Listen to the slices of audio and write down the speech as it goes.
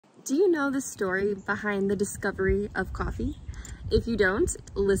Do you know the story behind the discovery of coffee? If you don't,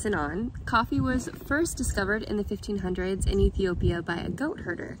 listen on. Coffee was first discovered in the 1500s in Ethiopia by a goat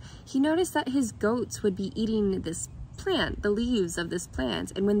herder. He noticed that his goats would be eating this plant, the leaves of this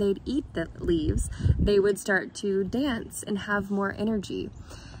plant, and when they'd eat the leaves, they would start to dance and have more energy.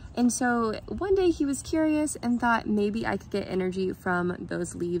 And so one day he was curious and thought maybe I could get energy from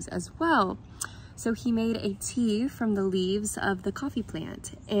those leaves as well. So he made a tea from the leaves of the coffee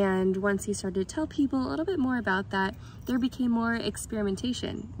plant. And once he started to tell people a little bit more about that, there became more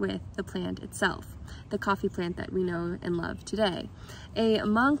experimentation with the plant itself, the coffee plant that we know and love today. A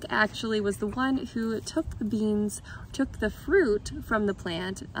monk actually was the one who took the beans, took the fruit from the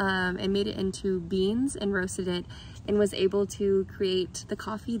plant and made it into beans and roasted it, and was able to create the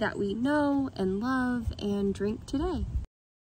coffee that we know and love and drink today.